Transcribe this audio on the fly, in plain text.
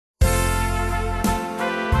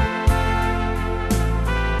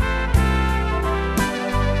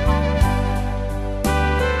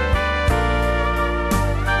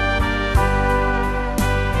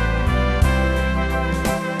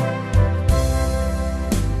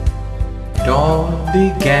all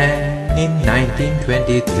began in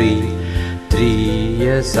 1923, 3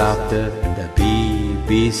 years after the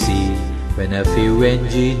BBC, when a few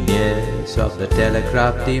engineers of the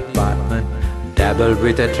telegraph department dabbled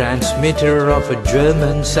with a transmitter of a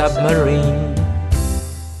German submarine.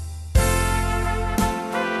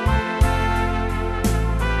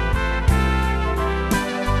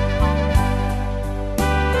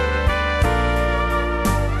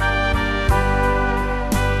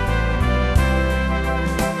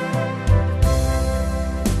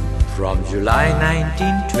 From July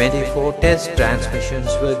 1924, test transmissions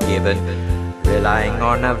were given, relying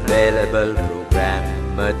on available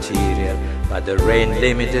program material, but the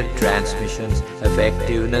range-limited transmissions'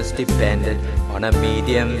 effectiveness depended on a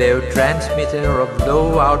medium-wave transmitter of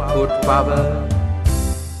low output power.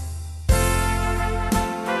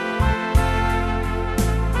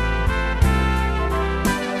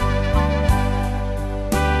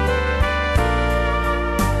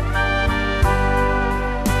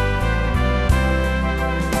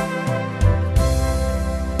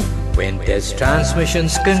 When test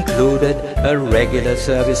transmissions concluded, a regular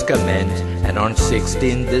service commenced, and on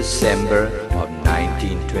 16 December of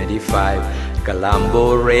 1925,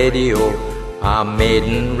 Colombo Radio, our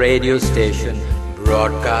maiden radio station,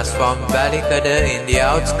 broadcast from Ballycudder in the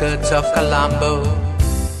outskirts of Colombo.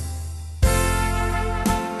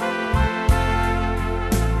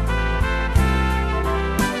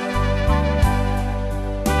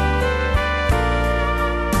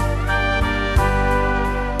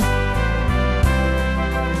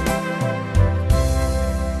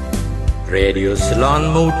 Radio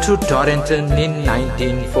Ceylon moved to Torrington in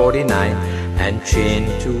 1949 and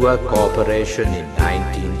changed to a corporation in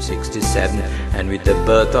 1967, and with the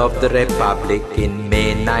birth of the Republic in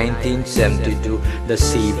May 1972, the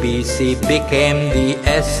CBC became the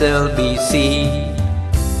SLBC.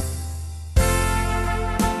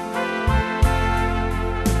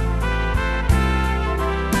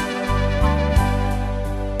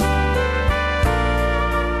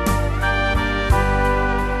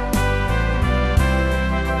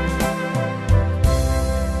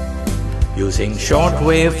 Using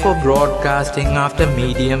shortwave for broadcasting after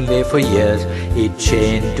medium wave for years, it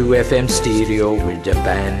changed to FM stereo with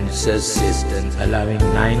Japan's assistance, allowing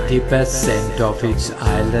 90% of its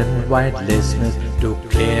island-wide listeners to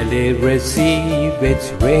clearly receive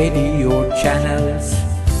its radio channels.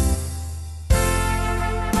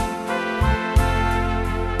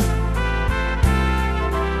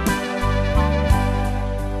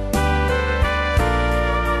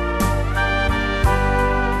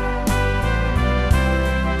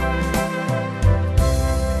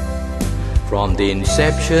 From the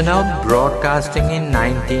inception of broadcasting in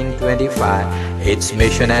 1925, its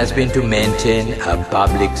mission has been to maintain a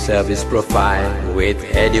public service profile with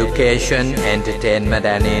education, entertainment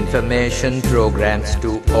and information programs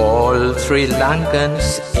to all Sri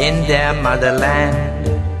Lankans in their motherland.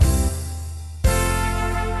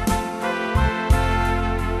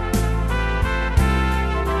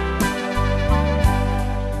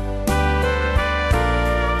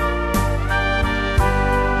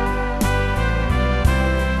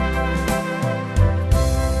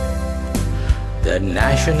 The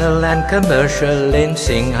national and commercial in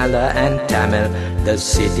Sinhala and Tamil, the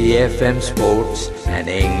City FM Sports and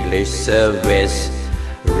English service,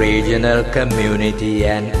 regional community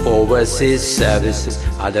and overseas services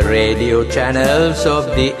are the radio channels of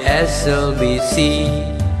the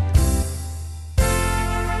SLBC.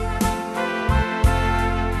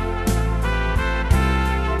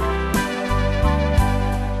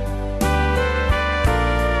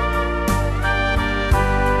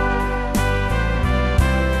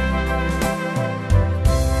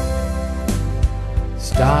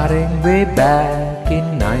 Starting way back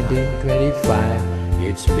in 1925,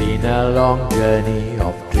 it's been a long journey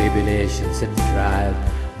of tribulations and trials,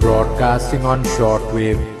 broadcasting on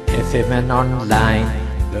shortwave, FM and online.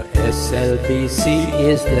 The SLBC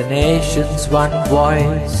is the nation's one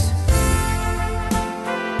voice.